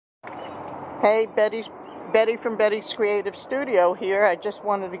Hey, Betty from Betty's Creative Studio here. I just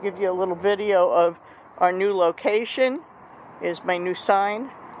wanted to give you a little video of our new location. Here's my new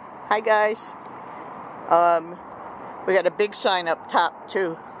sign. Hi guys. We got a big sign up top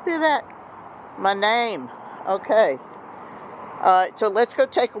too. Look at that. My name. Okay. So let's go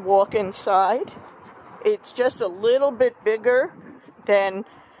take a walk inside. It's just a little bit bigger than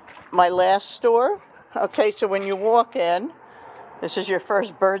my last store. Okay, so when you walk in, this is your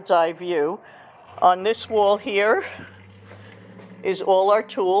first bird's eye view. On this wall here is all our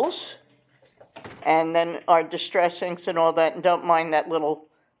tools, and then our distress inks and all that. And don't mind that little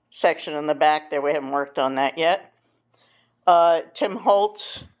section in the back there. We haven't worked on that yet. Tim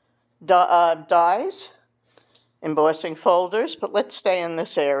Holtz dies, embossing folders, but let's stay in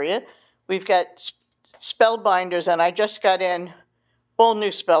this area. We've got spellbinders, and I just got in all new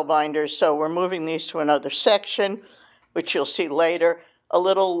spellbinders, so we're moving these to another section, which you'll see later. A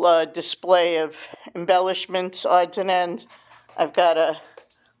little display of embellishments, odds and ends. I've got a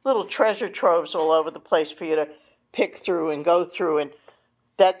little treasure troves all over the place for you to pick through and go through. And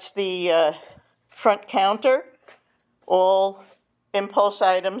that's the front counter. All impulse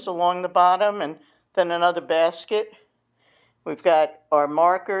items along the bottom, and then another basket. We've got our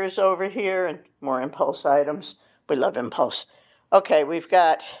markers over here and more impulse items. We love impulse. Okay, we've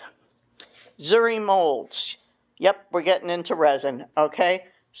got Zuri molds. Yep, we're getting into resin, okay?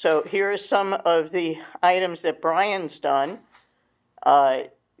 So here are some of the items that Brian's done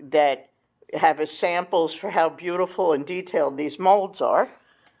that have as samples for how beautiful and detailed these molds are.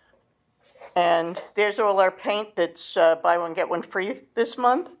 And there's all our paint that's buy one, get one free this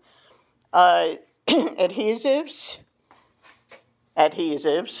month. Adhesives,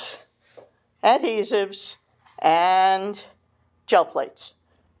 and gel plates.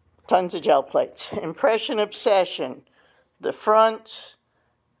 Tons of gel plates. Impression Obsession, the front,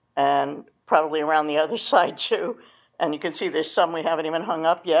 and probably around the other side too. And you can see there's some we haven't even hung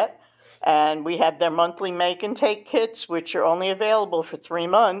up yet. And we have their monthly make and take kits, which are only available for 3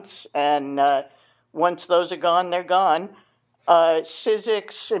 months. And once those are gone, they're gone.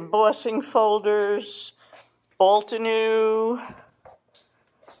 Sizzix embossing folders, Altenew,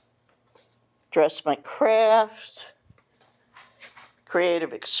 Dress My Craft,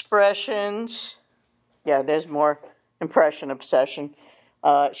 Creative Expressions. Yeah, there's more Impression Obsession.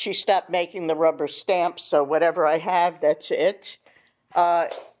 She stopped making the rubber stamps, so whatever I have, that's it.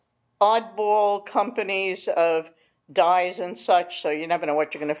 Oddball companies of dies and such, so you never know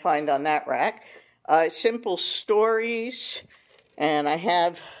what you're going to find on that rack. Simple Stories, and I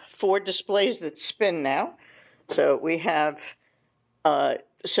have 4 displays that spin now. So we have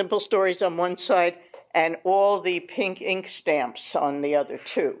Simple Stories on one side, and all the pink ink stamps on the other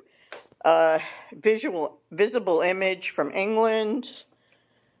 2. Visible Image from England,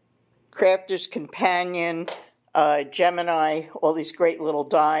 Crafter's Companion, Gemini, all these great little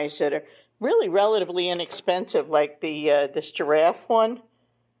dies that are really relatively inexpensive, like the this giraffe one,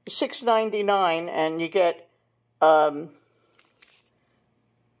 $6.99, and you get, I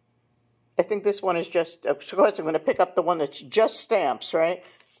think this one is just, of course I'm going to pick up the one that's just stamps, right?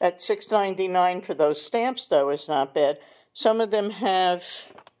 At $6.99 for those stamps, though, is not bad. Some of them have,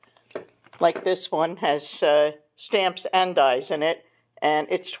 like this one, has stamps and dies in it, and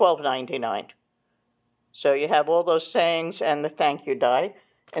it's $12.99. So you have all those sayings and the thank you die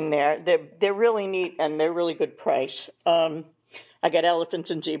in there. They're really neat, and they're really good price. I got elephants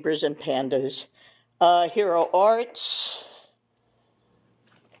and zebras and pandas. Hero Arts,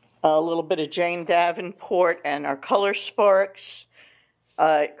 a little bit of Jane Davenport and our Color Sparks.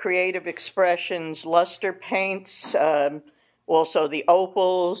 Creative Expressions, luster paints, also the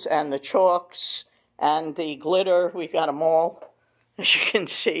opals and the chalks and the glitter. We've got them all, as you can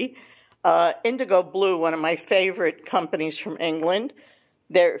see. Indigo Blue, one of my favorite companies from England.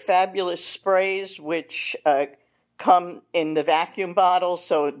 They're fabulous sprays which come in the vacuum bottle,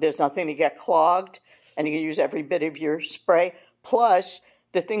 so there's nothing to get clogged, and you can use every bit of your spray. Plus,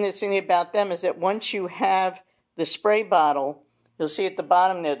 the thing that's neat about them is that once you have the spray bottle, you'll see at the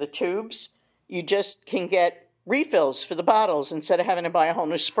bottom there, the tubes, you just can get refills for the bottles instead of having to buy a whole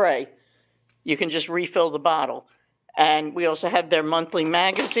new spray. You can just refill the bottle. And we also have their monthly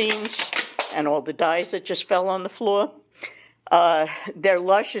magazines and all the dies that just fell on the floor. Their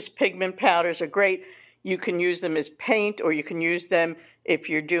luscious pigment powders are great. You can use them as paint, or you can use them if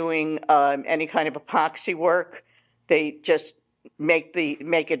you're doing any kind of epoxy work. They just make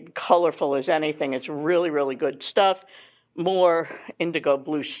it colorful as anything. It's really, really good stuff. More indigo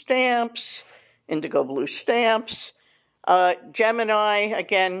blue stamps, Gemini,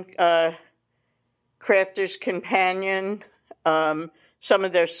 again, Crafter's Companion, some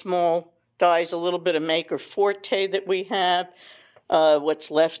of their small dies, a little bit of Maker Forte that we have,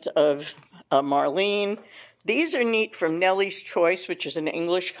 what's left of Marlene. These are neat from Nellie's Choice, which is an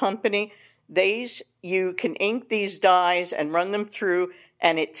English company. You can ink these dies and run them through,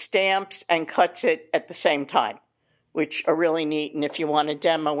 and it stamps and cuts it at the same time, which are really neat. And if you want a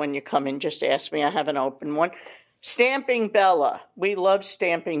demo when you come in, just ask me. I have an open one. Stamping Bella. We love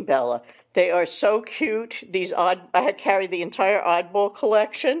Stamping Bella. They are so cute. I had carried the entire Oddball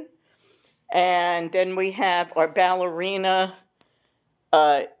collection. And then we have our ballerina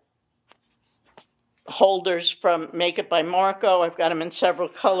holders from Make It by Marco. I've got them in several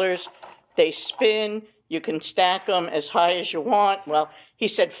colors. They spin. You can stack them as high as you want. Well, he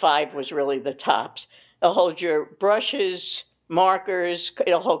said 5 was really the tops. It'll hold your brushes, markers,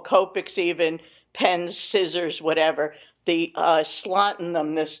 it'll hold Copics even, pens, scissors, whatever. The slot in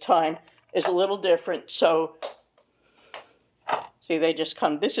them this time is a little different. So, see, they just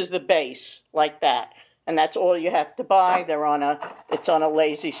come. This is the base, like that. And that's all you have to buy. It's on a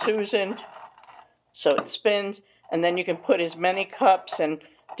Lazy Susan. So it spins. And then you can put as many cups and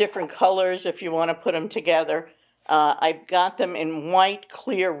different colors if you want to put them together. I've got them in white,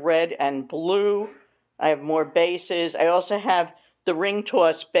 clear, red, and blue. I have more bases. I also have the ring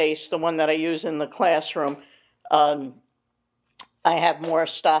toss base, the one that I use in the classroom. I have more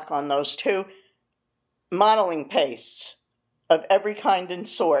stock on those too. Modeling pastes of every kind and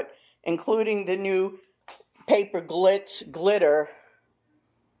sort, including the new paper glitter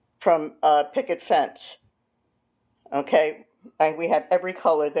from Picket Fence. Okay, we have every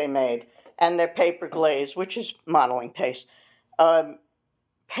color they made. And their paper glaze, which is modeling paste.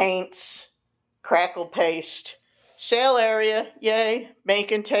 Paints, crackle paste, sale area, yay,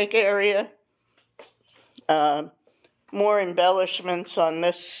 make and take area. More embellishments on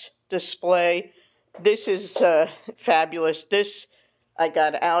this display. This is fabulous. This I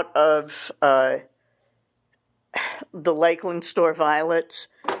got out of the Lakeland store Violets,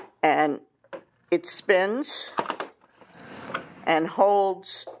 and it spins and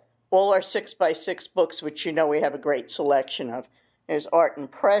holds all our 6x6 books, which you know we have a great selection of. There's art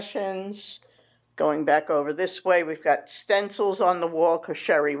impressions. Going back over this way, we've got stencils on the wall because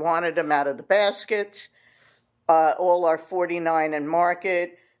Sherry wanted them out of the baskets. All our 49 and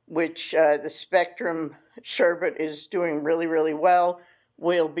Market, which the Spectrum Sherbet is doing really, really well.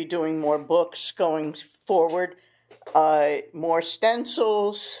 We'll be doing more books going forward. More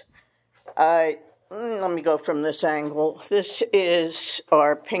stencils. Let me go from this angle. This is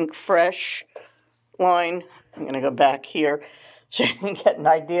our Pink Fresh line. I'm going to go back here so you can get an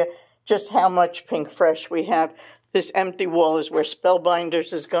idea just how much Pink Fresh we have. This empty wall is where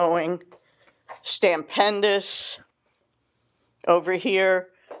Spellbinders is going. Stampendous over here.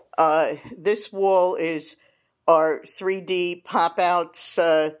 This wall is our 3D pop-outs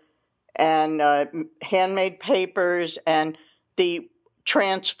and handmade papers and the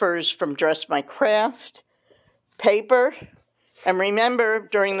transfers from Dress My Craft paper. And remember,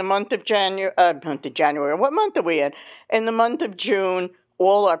 during the month of January, what month are we in? In the month of June,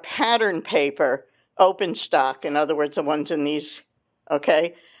 all our pattern paper, open stock, in other words, the ones in these,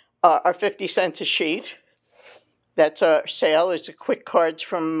 okay, are 50 cents a sheet. That's our sale. It's a quick cards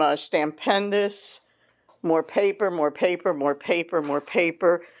from Stampendous. More paper, more paper, more paper, more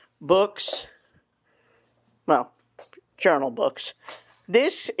paper. Books. Well, journal books.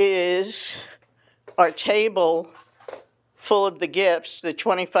 This is our table full of the gifts, the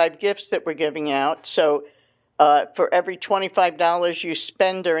 25 gifts that we're giving out. So for every $25 you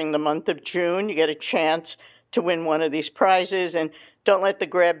spend during the month of June, you get a chance to win one of these prizes. And don't let the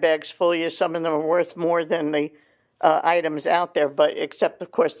grab bags fool you. Some of them are worth more than the items out there, but except,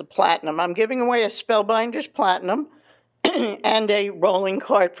 of course, the Platinum. I'm giving away a Spellbinders Platinum and a rolling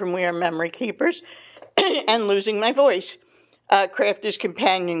cart from We Are Memory Keepers and Losing My Voice. Crafter's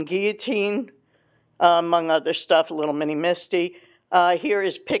Companion Guillotine, among other stuff, a little mini Misty. Here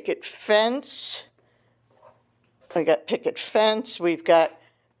is Picket Fence. We got Picket Fence. We've got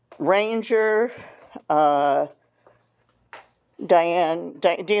Ranger,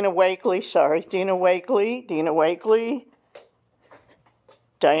 Dina Wakely,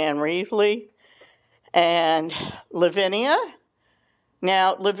 Diane Reevely, and Lavinia.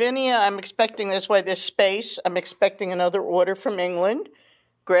 Now, Lavinia, I'm expecting this space. I'm expecting another order from England.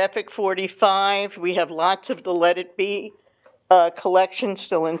 Graphic 45. We have lots of the Let It Be collection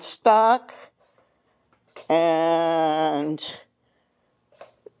still in stock. And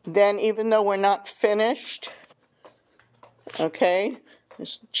then, even though we're not finished, okay,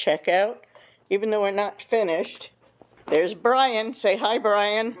 just check out. Even though we're not finished, there's Brian. Say hi,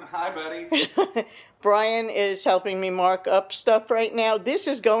 Brian. Hi, buddy. Brian is helping me mark up stuff right now. This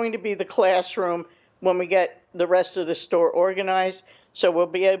is going to be the classroom when we get the rest of the store organized. So we'll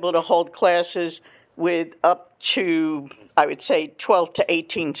be able to hold classes with up to, I would say, 12 to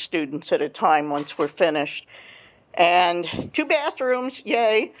 18 students at a time once we're finished. And 2 bathrooms,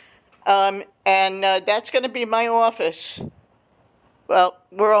 yay. And that's going to be my office. Well,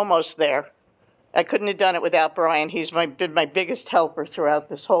 we're almost there. I couldn't have done it without Brian. He's been my biggest helper throughout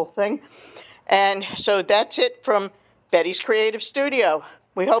this whole thing. And so that's it from Betty's Creative Studio.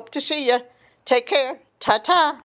 We hope to see you. Take care. Ta-ta.